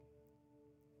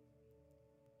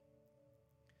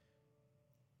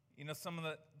Some of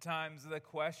the times the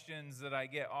questions that I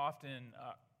get often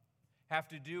have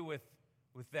to do with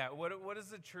that. What does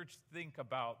the church think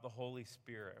about the Holy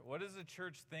Spirit? What does the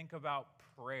church think about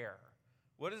prayer?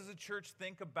 What does the church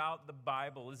think about the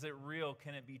Bible? Is it real?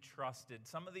 Can it be trusted?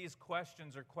 Some of these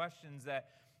questions are questions that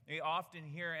we often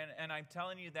hear, and I'm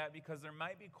telling you that because there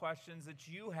might be questions that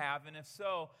you have, and if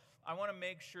so, I want to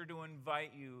make sure to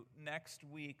invite you next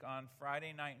week on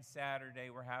Friday night and Saturday.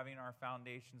 We're having our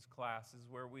foundations classes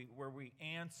where we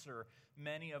answer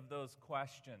many of those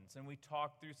questions, and we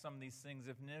talk through some of these things.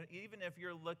 Even if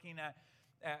you're looking at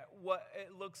what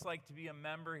it looks like to be a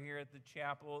member here at the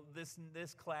chapel,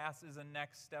 this class is a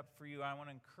next step for you. I want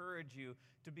to encourage you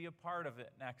to be a part of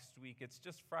it next week. It's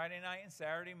just Friday night and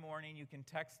Saturday morning. You can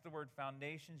text the word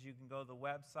foundations. You can go to the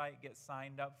website, get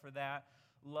signed up for that.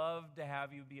 Love to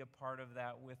have you be a part of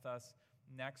that with us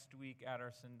next week at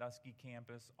our Sandusky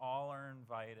campus. All are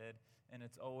invited, and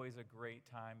it's always a great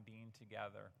time being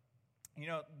together.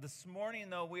 This morning,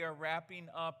 though, we are wrapping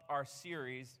up our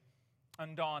series,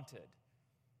 Undaunted.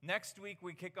 Next week,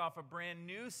 we kick off a brand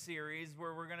new series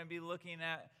where we're going to be looking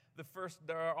at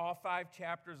all 5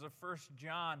 chapters of 1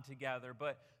 John together.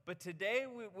 But today,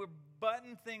 we're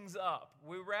buttoning things up.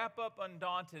 We wrap up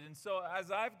Undaunted. And so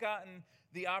as I've gotten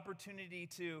the opportunity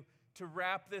to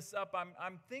wrap this up,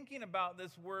 I'm thinking about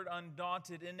this word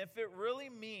undaunted. And if it really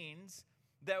means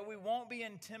that we won't be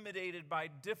intimidated by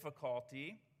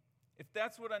difficulty, if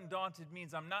that's what undaunted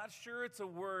means, I'm not sure it's a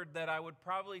word that I would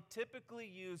probably typically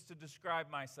use to describe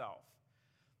myself.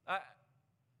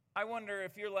 I wonder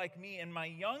if you're like me. In my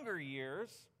younger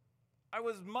years, I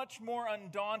was much more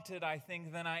undaunted, I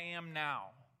think, than I am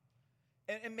now.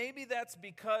 And maybe that's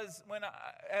because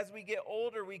as we get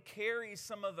older, we carry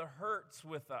some of the hurts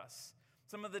with us,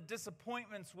 some of the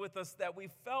disappointments with us that we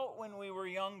felt when we were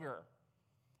younger.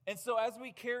 And so as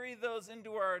we carry those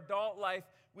into our adult life,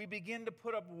 we begin to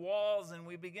put up walls and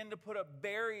we begin to put up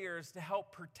barriers to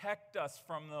help protect us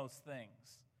from those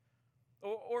things.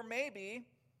 Or maybe,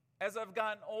 as I've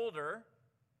gotten older,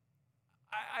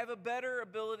 I have a better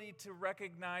ability to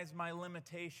recognize my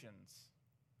limitations.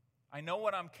 I know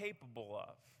what I'm capable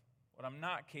of, what I'm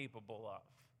not capable of.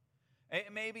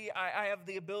 Maybe I have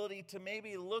the ability to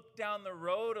maybe look down the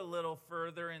road a little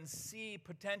further and see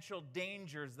potential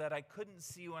dangers that I couldn't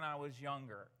see when I was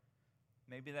younger.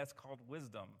 Maybe that's called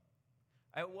wisdom.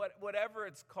 Whatever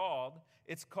it's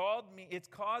caused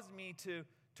me to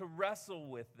wrestle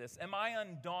with this. Am I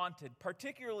undaunted?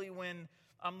 Particularly when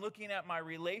I'm looking at my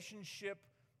relationship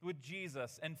with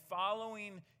Jesus and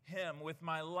following Him with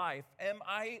my life. Am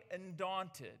I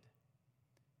undaunted?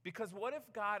 Because what if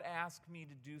God asked me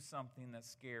to do something that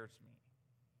scares me?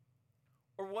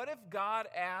 Or what if God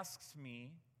asks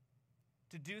me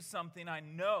to do something I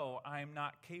know I'm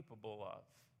not capable of?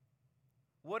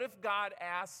 What if God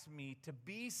asks me to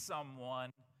be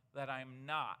someone that I'm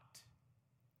not?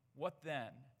 What then?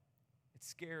 It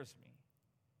scares me.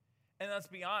 And let's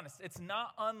be honest, it's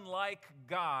not unlike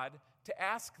God to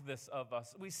ask this of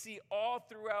us. We see all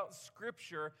throughout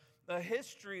Scripture the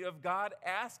history of God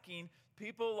asking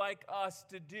people like us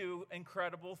to do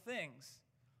incredible things.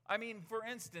 I mean, for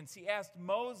instance, He asked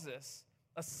Moses,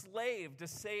 a slave, to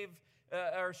save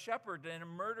or shepherd and a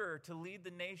murderer to lead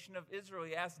the nation of Israel.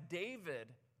 He asked David,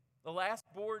 the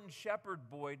last-born shepherd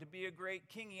boy, to be a great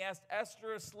king. He asked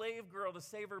Esther, a slave girl, to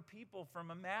save her people from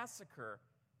a massacre.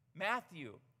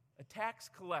 Matthew, a tax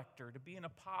collector, to be an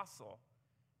apostle.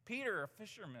 Peter, a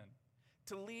fisherman,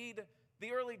 to lead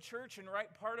the early church and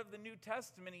write part of the New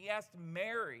Testament. He asked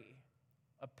Mary,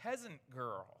 a peasant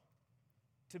girl,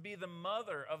 to be the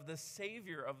mother of the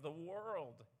Savior of the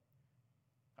world.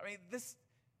 I mean, this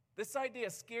idea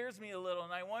scares me a little,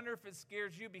 and I wonder if it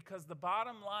scares you, because the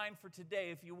bottom line for today,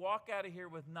 if you walk out of here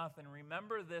with nothing,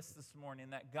 remember this morning,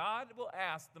 that God will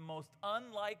ask the most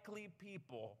unlikely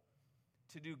people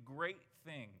to do great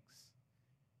things.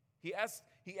 He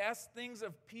asks things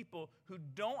of people who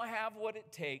don't have what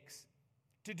it takes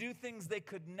to do things they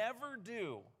could never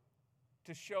do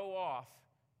to show off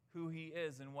who He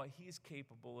is and what He's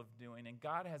capable of doing. And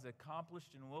God has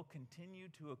accomplished and will continue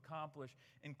to accomplish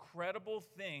incredible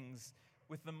things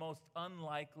with the most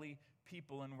unlikely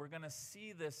people. And we're going to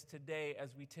see this today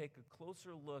as we take a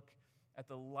closer look at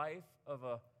the life of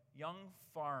a young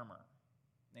farmer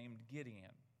named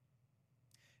Gideon.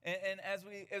 And as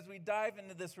we dive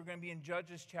into this, we're going to be in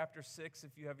Judges chapter 6.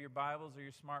 If you have your Bibles or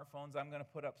your smartphones, I'm going to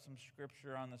put up some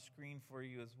scripture on the screen for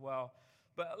you as well.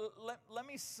 But let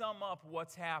me sum up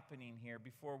what's happening here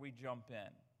before we jump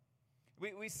in.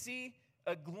 We see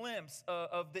a glimpse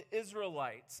of the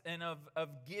Israelites and of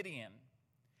Gideon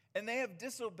And they have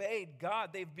disobeyed God.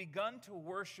 They've begun to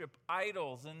worship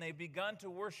idols, and they've begun to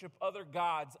worship other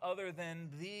gods other than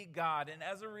the God. And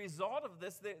as a result of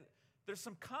this, there's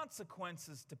some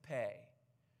consequences to pay.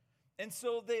 And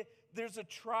so there's a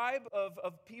tribe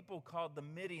of people called the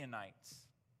Midianites.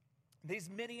 These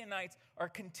Midianites are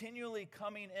continually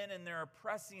coming in and they're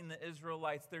oppressing the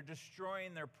Israelites. They're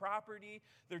destroying their property.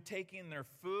 They're taking their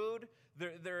food.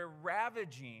 They're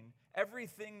ravaging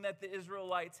everything that the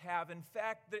Israelites have. In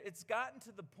fact, it's gotten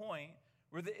to the point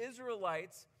where the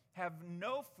Israelites have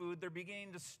no food. They're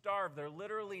beginning to starve. They're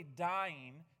literally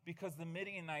dying because the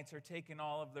Midianites are taking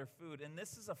all of their food. And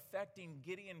this is affecting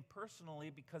Gideon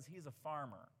personally because he's a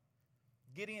farmer.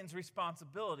 Gideon's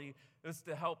responsibility is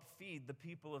to help feed the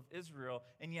people of Israel,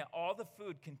 and yet all the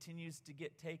food continues to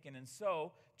get taken. And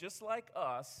so, just like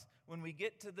us, when we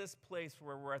get to this place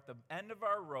where we're at the end of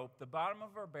our rope, the bottom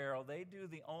of our barrel, they do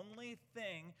the only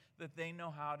thing that they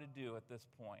know how to do at this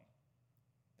point.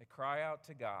 They cry out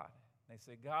to God. They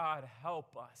say, God,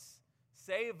 help us.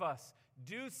 Save us.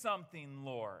 Do something,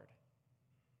 Lord.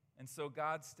 And so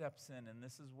God steps in, and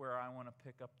this is where I want to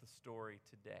pick up the story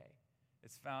today.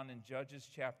 It's found in Judges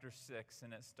chapter 6,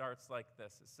 and it starts like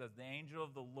this. It says, the angel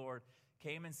of the Lord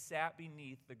came and sat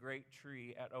beneath the great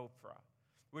tree at Ophrah,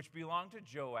 which belonged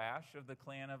to Joash of the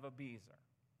clan of Abiezer.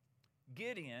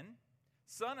 Gideon,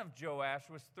 son of Joash,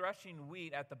 was threshing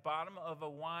wheat at the bottom of a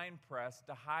winepress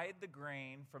to hide the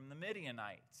grain from the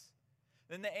Midianites.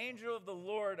 Then the angel of the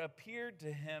Lord appeared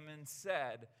to him and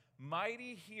said,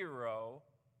 Mighty hero,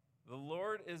 the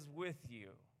Lord is with you.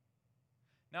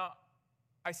 Now,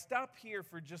 I stop here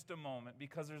for just a moment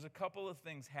because there's a couple of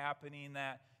things happening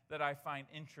that I find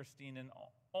interesting and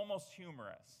almost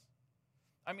humorous.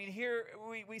 I mean, here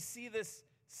we see this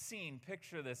scene,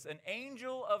 picture this, an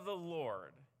angel of the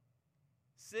Lord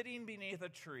sitting beneath a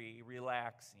tree,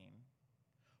 relaxing,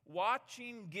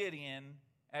 watching Gideon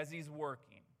as he's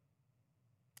working.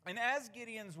 And as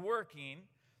Gideon's working,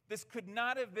 this could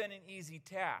not have been an easy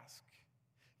task,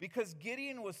 because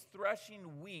Gideon was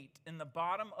threshing wheat in the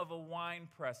bottom of a wine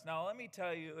press. Now, let me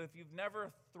tell you, if you've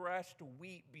never threshed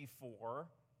wheat before,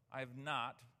 I have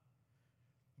not,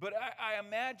 but I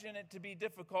imagine it to be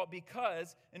difficult,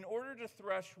 because in order to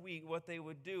thresh wheat, what they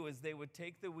would do is they would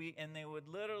take the wheat and they would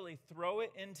literally throw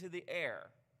it into the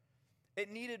air.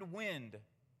 It needed wind,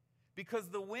 because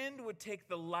the wind would take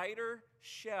the lighter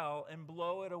shell and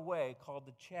blow it away, called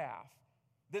the chaff.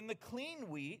 Then the clean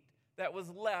wheat that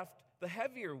was left, the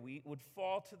heavier wheat, would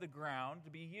fall to the ground to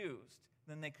be used.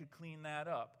 Then they could clean that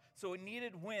up. So it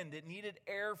needed wind, it needed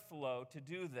airflow to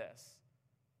do this.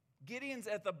 Gideon's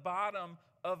at the bottom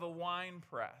of a wine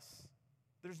press.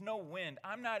 There's no wind.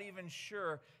 I'm not even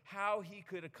sure how he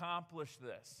could accomplish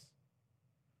this.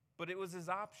 But it was his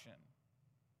option.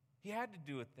 He had to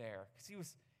do it there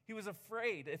because he was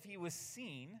afraid if he was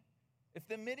seen, if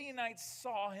the Midianites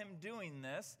saw him doing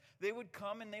this, they would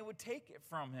come and they would take it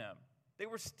from him. They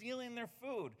were stealing their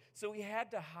food, so he had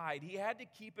to hide. He had to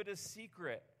keep it a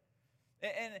secret.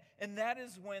 And that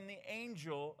is when the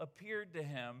angel appeared to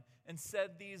him and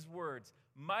said these words,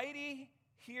 Mighty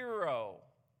hero,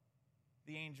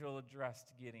 the angel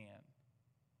addressed Gideon.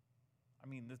 I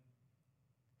mean,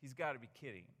 he's got to be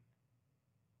kidding.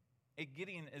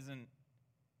 Gideon isn't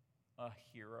a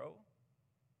hero.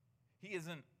 He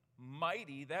isn't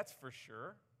mighty, that's for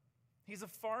sure. He's a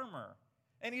farmer.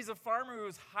 And he's a farmer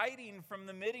who's hiding from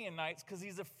the Midianites because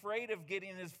he's afraid of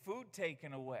getting his food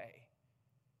taken away.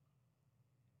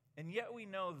 And yet we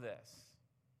know this.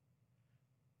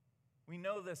 We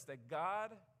know this, that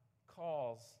God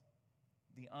calls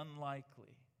the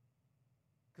unlikely.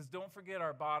 Because don't forget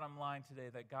our bottom line today,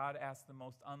 that God asks the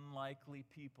most unlikely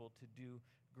people to do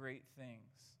great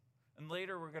things. And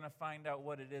later we're going to find out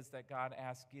what it is that God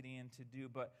asked Gideon to do.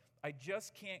 But I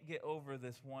just can't get over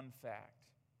this one fact.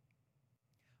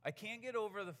 I can't get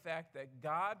over the fact that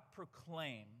God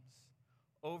proclaims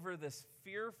over this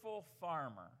fearful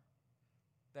farmer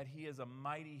that he is a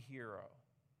mighty hero.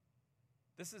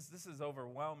 This is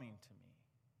overwhelming to me.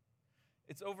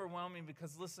 It's overwhelming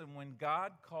because, listen, when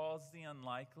God calls the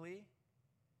unlikely,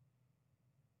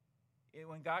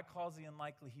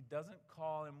 he doesn't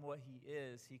call him what he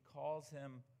is. He calls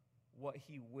him what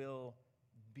he will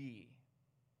be.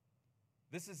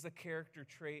 This is the character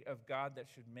trait of God that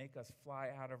should make us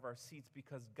fly out of our seats,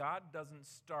 because God doesn't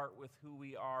start with who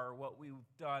we are or what we've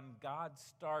done. God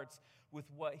starts with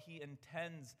what he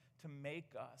intends to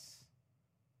make us.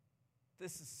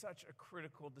 This is such a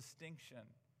critical distinction.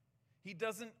 He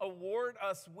doesn't award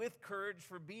us with courage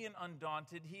for being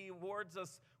undaunted. He awards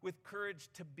us with courage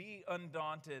to be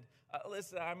undaunted.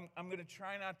 Listen, I'm going to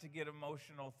try not to get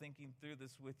emotional thinking through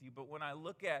this with you, but when I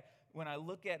look at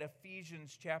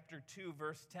Ephesians chapter 2,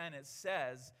 verse 10, it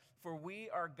says, "For we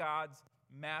are God's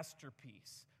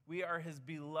masterpiece. We are his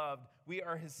beloved. We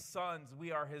are his sons.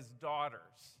 We are his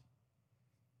daughters."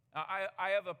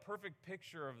 I have a perfect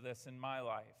picture of this in my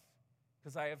life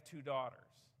because I have two daughters.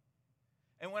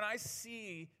 And when I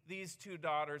see these two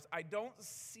daughters, I don't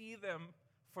see them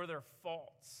for their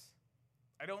faults.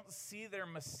 I don't see their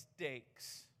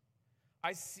mistakes.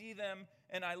 I see them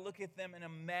and I look at them and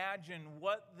imagine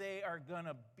what they are going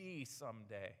to be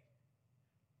someday.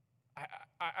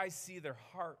 I see their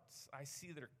hearts. I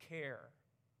see their care.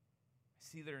 I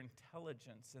see their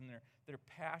intelligence and their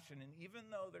passion. And even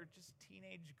though they're just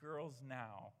teenage girls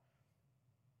now,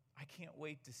 I can't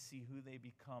wait to see who they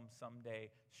become someday.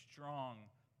 Strong,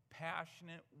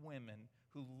 passionate women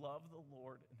who love the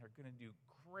Lord and are going to do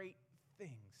great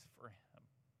things for him.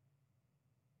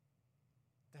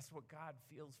 That's what God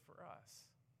feels for us.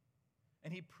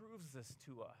 And he proves this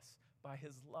to us by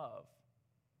his love.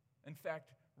 In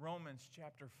fact, Romans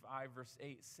chapter 5, verse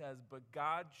 8 says, "But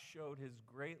God showed his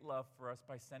great love for us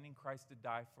by sending Christ to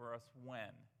die for us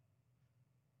when?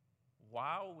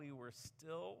 While we were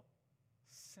still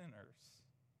sinners."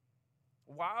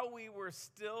 While we were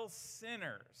still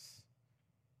sinners,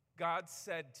 God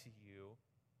said to you,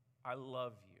 "I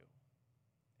love you,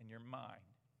 and you're mine."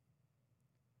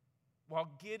 While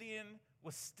Gideon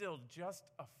was still just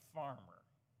a farmer,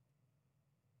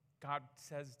 God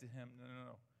says to him,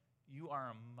 no, you are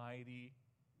a mighty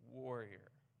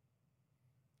warrior.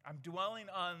 I'm dwelling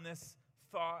on this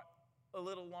thought a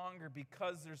little longer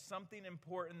because there's something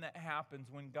important that happens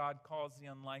when God calls the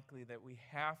unlikely that we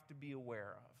have to be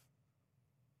aware of.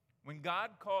 When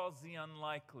God calls the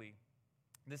unlikely,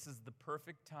 this is the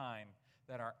perfect time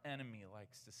that our enemy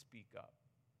likes to speak up.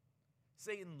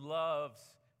 Satan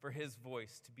loves for his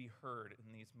voice to be heard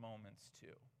in these moments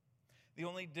too. The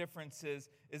only difference is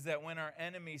that when our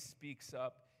enemy speaks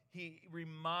up, he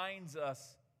reminds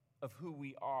us of who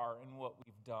we are and what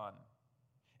we've done.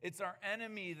 It's our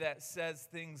enemy that says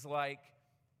things like,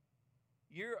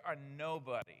 "You're a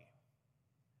nobody.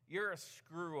 You're a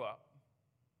screw up.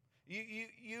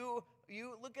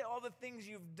 You look at all the things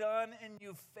you've done and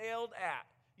you've failed at.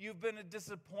 You've been a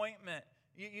disappointment.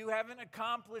 You haven't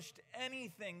accomplished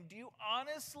anything. Do you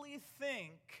honestly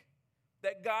think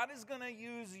that God is going to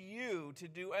use you to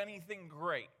do anything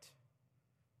great?"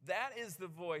 That is the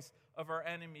voice of our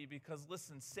enemy because,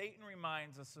 listen, Satan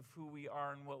reminds us of who we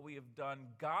are and what we have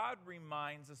done. God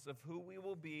reminds us of who we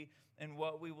will be and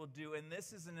what we will do. And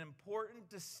this is an important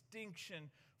distinction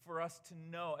for us to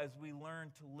know as we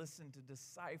learn to listen, to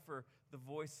decipher the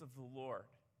voice of the Lord.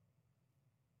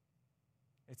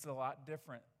 It's a lot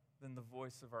different than the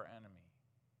voice of our enemy.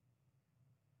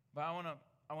 But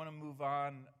I want to move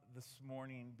on this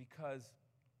morning because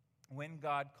when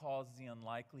God calls the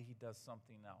unlikely, he does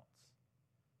something else.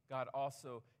 God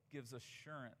also gives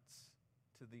assurance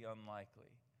to the unlikely.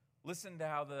 Listen to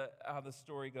how the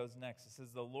story goes next. It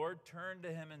says, "The Lord turned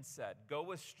to him and said, 'Go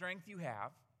with strength you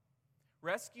have.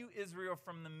 Rescue Israel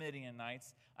from the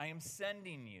Midianites. I am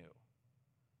sending you.'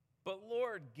 'But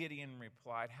Lord,' Gideon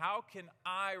replied, 'how can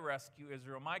I rescue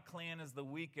Israel? My clan is the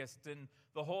weakest in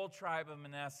the whole tribe of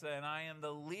Manasseh, and I am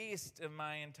the least of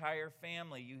my entire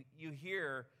family.'" You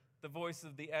hear the voice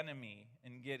of the enemy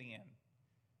in Gideon.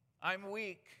 "I'm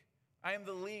weak. I am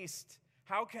the least.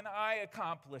 How can I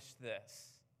accomplish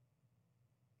this?"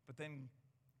 But then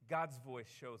God's voice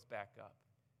shows back up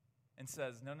and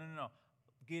says, No.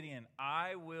 Gideon,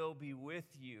 I will be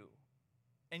with you,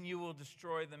 and you will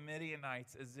destroy the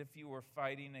Midianites as if you were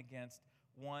fighting against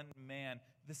one man.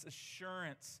 This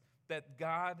assurance that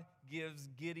God gives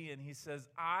Gideon, he says,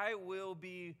 "I will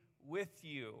be with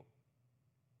you."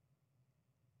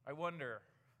 I wonder,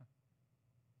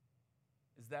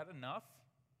 is that enough?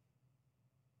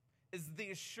 Is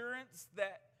the assurance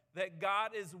that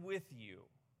God is with you,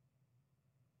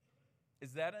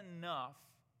 is that enough?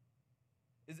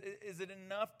 Is it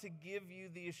enough to give you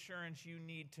the assurance you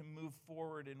need to move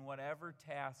forward in whatever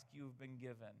task you've been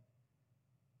given?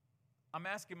 I'm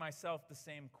asking myself the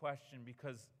same question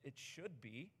because it should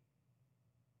be.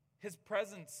 His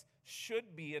presence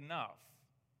should be enough.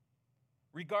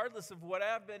 Regardless of what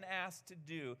I've been asked to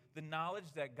do, the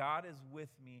knowledge that God is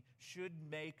with me should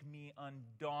make me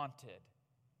undaunted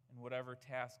in whatever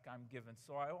task I'm given.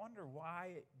 So I wonder why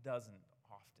it doesn't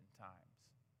oftentimes.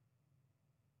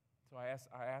 So I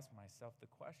ask myself the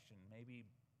question, maybe,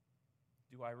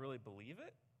 do I really believe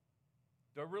it?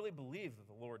 Do I really believe that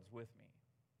the Lord's with me?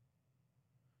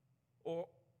 Or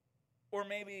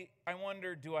maybe I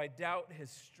wonder, do I doubt his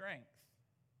strength?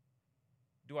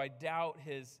 Do I doubt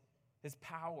his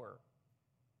power?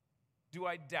 Do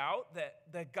I doubt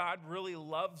that God really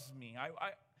loves me?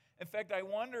 In fact, I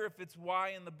wonder if it's why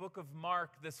in the book of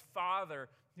Mark, this father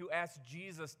who asked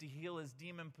Jesus to heal his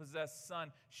demon-possessed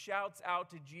son shouts out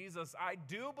to Jesus, I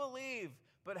do believe,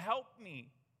 but help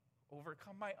me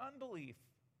overcome my unbelief.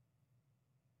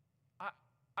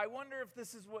 I wonder if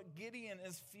this is what Gideon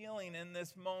is feeling in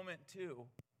this moment too.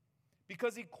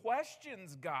 Because he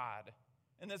questions God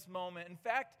in this moment. In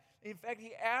fact, he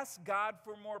asks God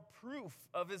for more proof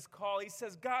of his call. He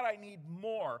says, God, I need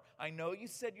more. I know you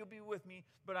said you'll be with me,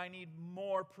 but I need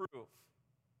more proof.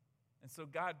 And so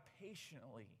God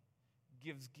patiently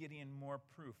gives Gideon more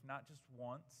proof, not just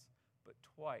once, but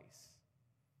twice.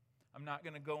 I'm not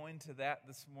going to go into that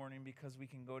this morning because we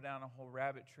can go down a whole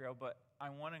rabbit trail, but I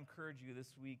want to encourage you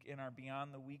this week in our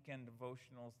Beyond the Weekend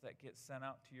devotionals that get sent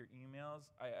out to your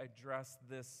emails. I address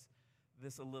this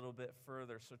a little bit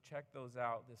further, so check those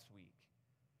out this week.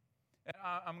 And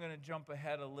I'm going to jump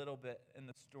ahead a little bit in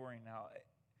the story now.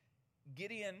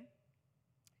 Gideon,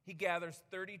 he gathers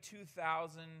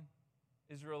 32,000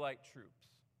 Israelite troops.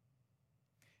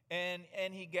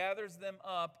 And he gathers them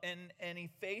up, and he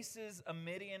faces a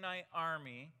Midianite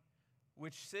army,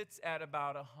 which sits at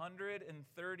about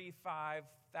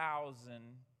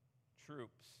 135,000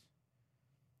 troops.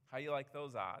 How you like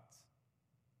those odds?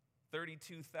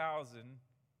 32,000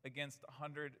 against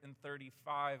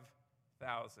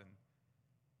 135,000.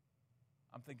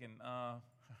 I'm thinking,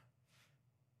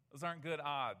 those aren't good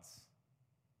odds.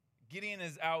 Gideon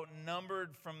is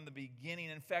outnumbered from the beginning.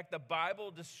 In fact, the Bible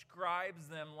describes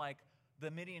them like the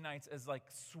Midianites as like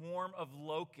swarm of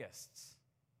locusts.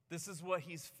 This is what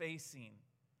he's facing.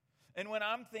 And when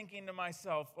I'm thinking to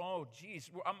myself, oh, geez,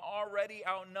 I'm already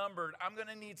outnumbered. I'm going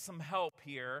to need some help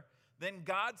here. Then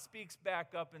God speaks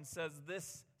back up and says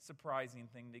this surprising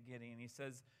thing to Gideon. He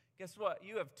says, guess what?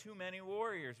 You have too many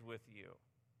warriors with you.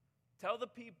 Tell the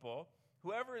people,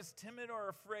 whoever is timid or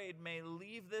afraid may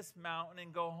leave this mountain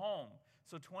and go home.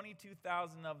 So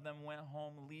 22,000 of them went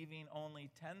home, leaving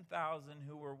only 10,000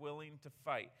 who were willing to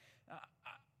fight.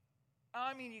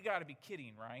 I mean, you got to be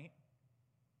kidding, right?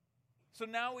 So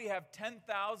now we have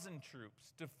 10,000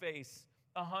 troops to face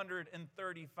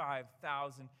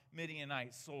 135,000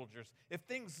 Midianite soldiers. If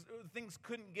things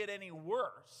couldn't get any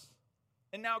worse.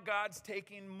 And now God's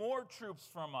taking more troops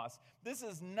from us. This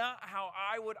is not how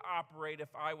I would operate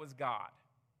if I was God.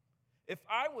 If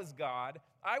I was God,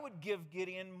 I would give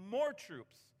Gideon more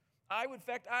troops. I would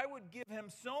give him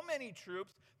so many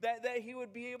troops that he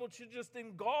would be able to just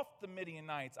engulf the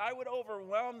Midianites. I would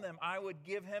overwhelm them. I would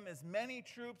give him as many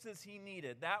troops as he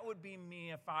needed. That would be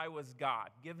me if I was God.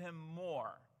 Give him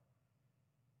more.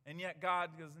 And yet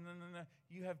God goes, no,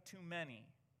 you have too many.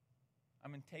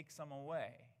 I'm going to take some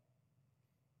away.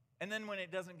 And then when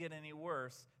it doesn't get any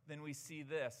worse, then we see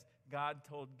this. God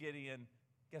told Gideon,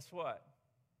 guess what?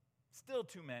 Still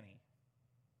too many.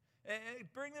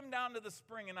 Bring them down to the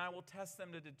spring, and I will test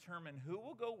them to determine who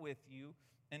will go with you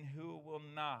and who will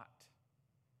not.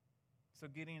 So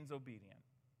Gideon's obedient.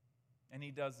 And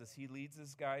he does this. He leads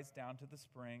his guys down to the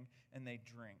spring, and they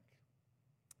drink.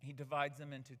 He divides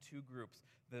them into two groups.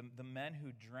 The men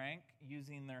who drank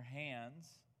using their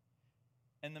hands,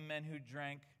 and the men who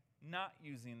drank not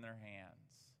using their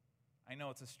hands. I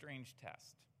know it's a strange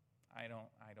test. I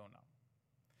don't know.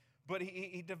 But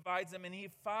he divides them, and he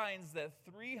finds that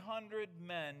 300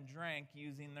 men drank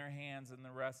using their hands and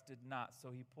the rest did not. So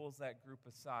he pulls that group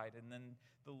aside, and then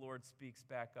the Lord speaks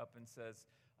back up and says,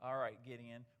 all right,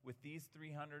 Gideon, with these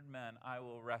 300 men, I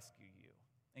will rescue you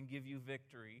and give you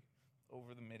victory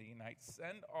over the Midianites.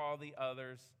 Send all the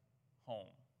others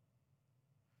home.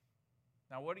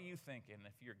 Now, what are you thinking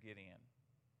if you're Gideon?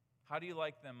 How do you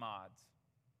like them odds?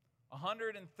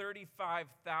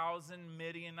 135,000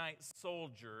 Midianite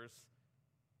soldiers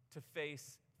to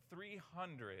face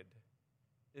 300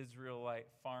 Israelite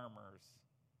farmers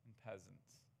and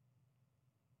peasants.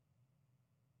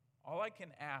 All I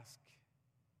can ask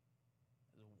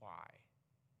is why?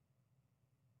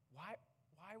 Why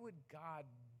would God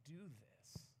do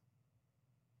this?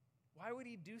 Why would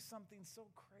he do something so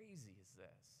crazy as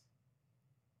this?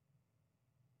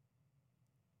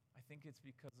 I think it's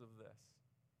because of this.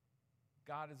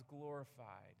 God is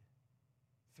glorified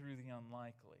through the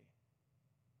unlikely.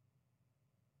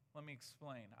 Let me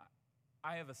explain.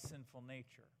 I have a sinful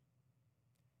nature.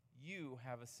 You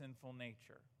have a sinful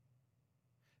nature.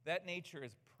 That nature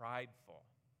is prideful.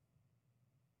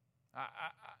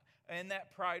 And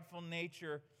that prideful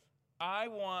nature, I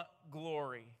want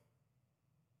glory.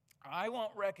 I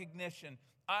want recognition.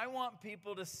 I want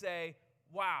people to say,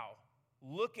 wow,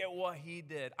 look at what he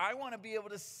did. I want to be able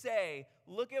to say,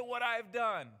 look at what I've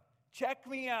done. Check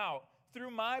me out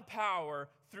through my power,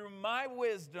 through my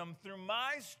wisdom, through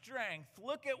my strength.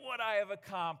 Look at what I have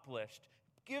accomplished.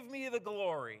 Give me the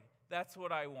glory. That's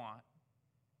what I want.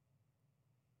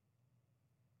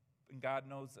 And God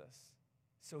knows this.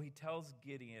 So he tells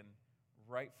Gideon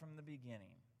right from the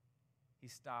beginning, he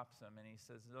stops him and he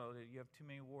says, no, you have too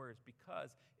many warriors,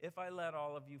 because if I let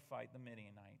all of you fight the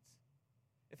Midianites,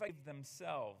 if I give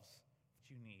themselves what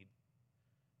you need,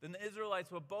 then the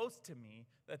Israelites will boast to me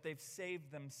that they've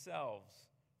saved themselves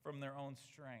from their own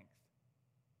strength.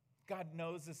 God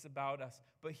knows this about us,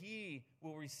 but he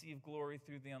will receive glory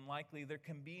through the unlikely. There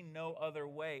can be no other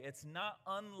way. It's not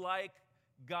unlike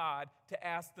God to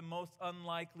ask the most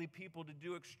unlikely people to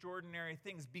do extraordinary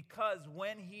things, because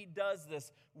when he does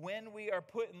this, when we are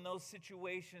put in those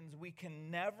situations, we can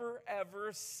never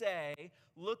ever say,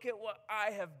 look at what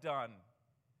I have done.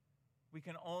 We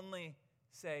can only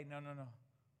say, no.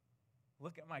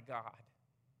 Look at my God.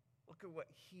 Look at what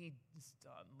he has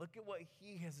done. Look at what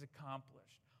he has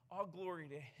accomplished. All glory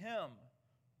to him.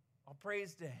 All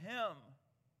praise to him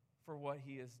for what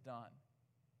he has done.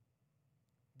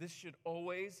 This should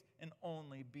always and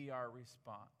only be our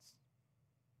response.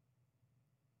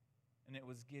 And it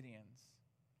was Gideon's.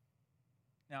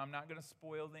 Now, I'm not going to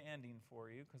spoil the ending for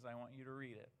you because I want you to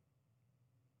read it.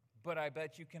 But I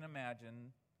bet you can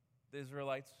imagine the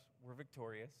Israelites were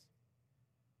victorious.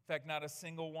 In fact, not a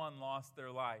single one lost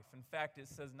their life. In fact, it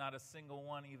says not a single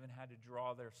one even had to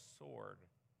draw their sword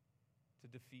to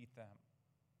defeat them.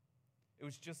 It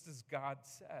was just as God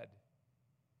said.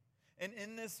 And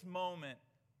in this moment,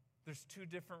 there's two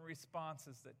different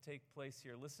responses that take place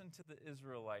here. Listen to the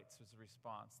Israelites'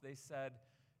 response. They said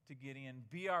to Gideon,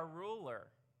 be our ruler.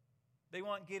 They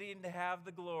want Gideon to have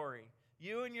the glory.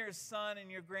 You and your son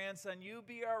and your grandson, you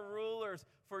be our rulers,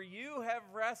 for you have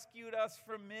rescued us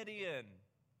from Midian.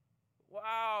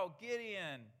 Wow,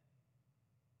 Gideon.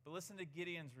 But listen to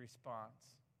Gideon's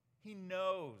response. He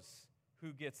knows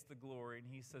who gets the glory, and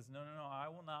he says, no, I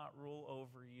will not rule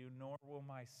over you, nor will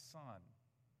my son.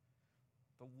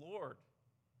 The Lord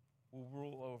will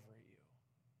rule over you.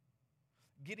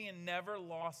 Gideon never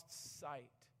lost sight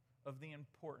of the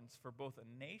importance for both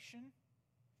a nation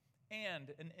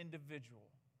and an individual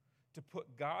to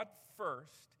put God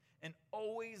first and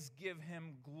always give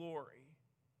him glory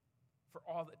for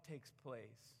all that takes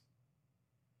place.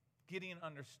 Gideon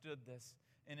understood this,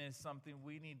 and it is something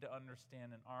we need to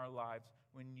understand in our lives.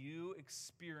 When you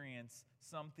experience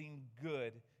something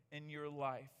good in your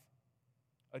life,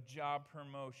 a job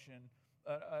promotion,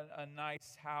 a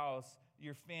nice house,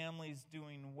 your family's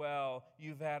doing well,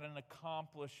 you've had an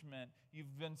accomplishment,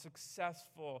 you've been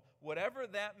successful, whatever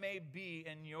that may be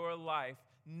in your life,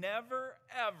 never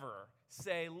ever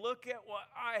say, look at what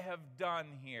I have done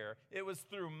here. It was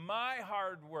through my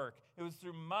hard work. It was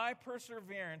through my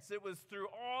perseverance. It was through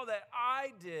all that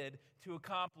I did to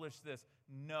accomplish this.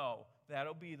 No,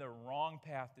 that'll be the wrong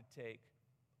path to take.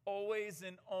 Always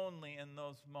and only in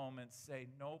those moments say,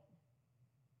 nope,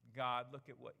 God, look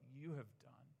at what you have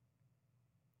done.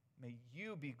 May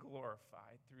you be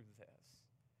glorified through this.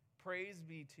 Praise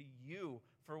be to you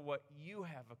for what you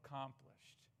have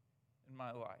accomplished in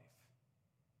my life.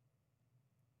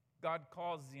 God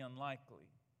calls the unlikely,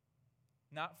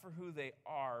 not for who they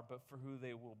are, but for who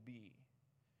they will be.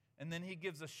 And then he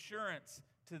gives assurance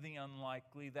to the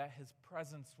unlikely that his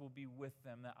presence will be with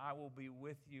them, that I will be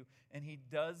with you. And he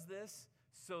does this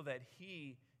so that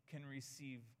he can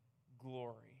receive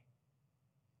glory.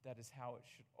 That is how it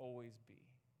should always be.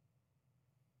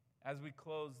 As we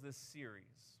close this series,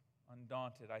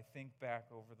 Undaunted, I think back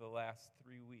over the last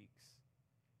 3 weeks,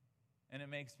 and it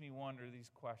makes me wonder these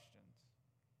questions.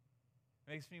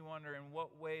 It makes me wonder, in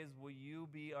what ways will you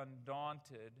be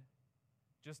undaunted,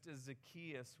 just as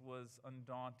Zacchaeus was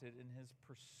undaunted in his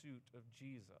pursuit of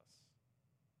Jesus?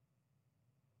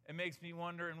 It makes me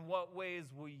wonder, in what ways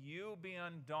will you be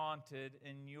undaunted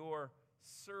in your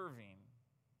serving,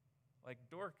 like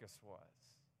Dorcas was?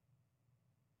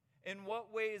 In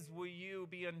what ways will you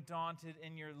be undaunted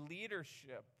in your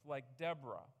leadership, like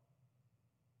Deborah?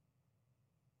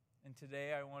 And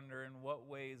today I wonder, in what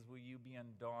ways will you be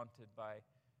undaunted by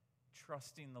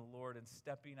trusting the Lord and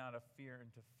stepping out of fear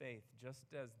into faith, just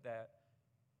as that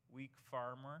weak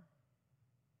farmer?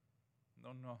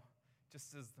 No,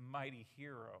 just as the mighty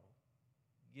hero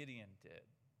Gideon did.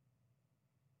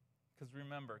 Because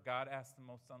remember, God asked the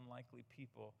most unlikely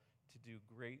people to do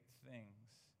great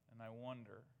things. And I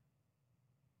wonder,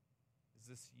 is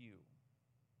this you?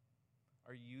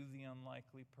 Are you the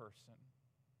unlikely person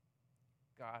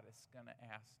God is going to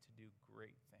ask to do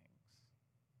great things.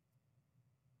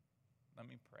 Let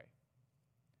me pray.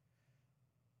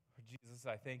 Lord Jesus,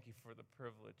 I thank you for the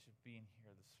privilege of being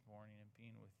here this morning and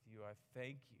being with you. I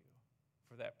thank you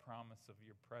for that promise of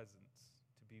your presence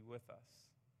to be with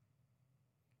us.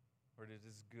 Lord, it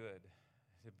is good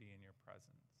to be in your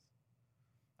presence.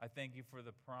 I thank you for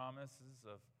the promises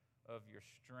of your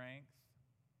strength,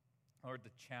 Lord,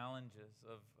 the challenges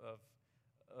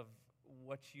of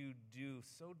what you do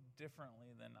so differently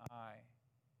than I.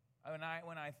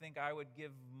 When I think I would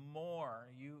give more,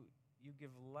 you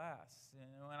give less.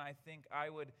 And when I think I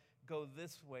would go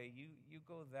this way, you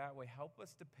go that way. Help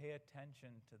us to pay attention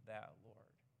to that, Lord.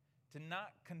 To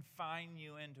not confine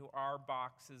you into our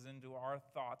boxes, into our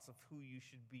thoughts of who you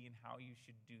should be and how you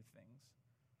should do things.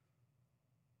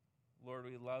 Lord,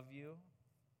 we love you,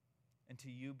 and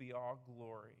to you be all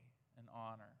glory and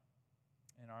honor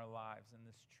in our lives in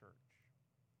this church.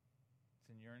 It's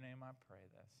in your name I pray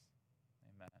this.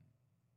 Amen.